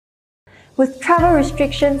With travel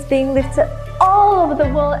restrictions being lifted all over the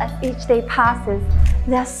world as each day passes,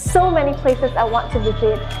 there are so many places I want to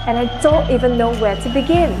visit and I don't even know where to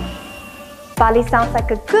begin. Bali sounds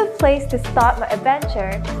like a good place to start my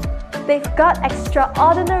adventure. They've got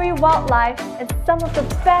extraordinary wildlife and some of the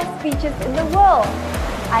best beaches in the world.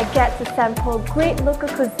 I get to sample great local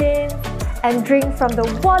cuisines and drink from the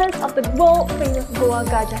waters of the world-famous Goa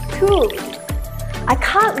Gajah too. I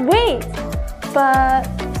can't wait! But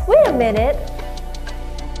wait a minute.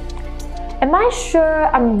 Am I sure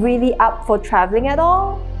I'm really up for traveling at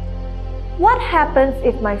all? What happens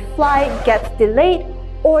if my flight gets delayed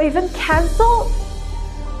or even cancelled?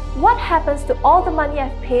 What happens to all the money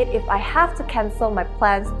I've paid if I have to cancel my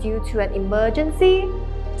plans due to an emergency?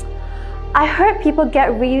 I heard people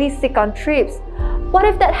get really sick on trips. What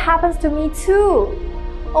if that happens to me too?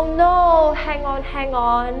 Oh no, hang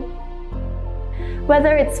on.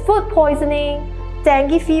 Whether it's food poisoning,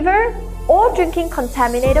 dengue fever, or drinking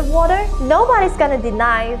contaminated water, nobody's gonna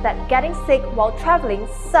deny that getting sick while traveling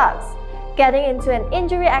sucks. Getting into an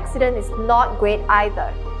injury accident is not great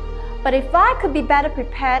either. But if I could be better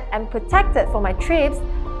prepared and protected for my trips,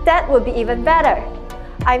 that would be even better.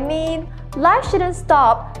 I mean, life shouldn't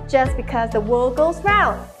stop just because the world goes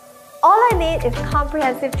round. All I need is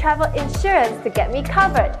comprehensive travel insurance to get me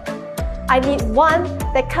covered. I need one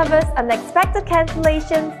that covers unexpected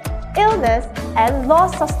cancellations, illness, and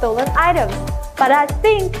loss of stolen items. But I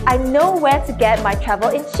think I know where to get my travel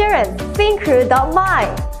insurance.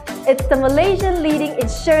 Fincrew.my. It's the Malaysian leading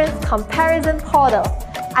insurance comparison portal.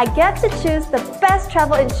 I get to choose the best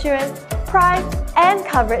travel insurance, price, and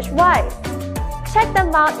coverage-wise. Check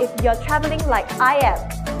them out if you're traveling like I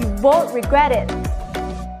am. You won't regret it.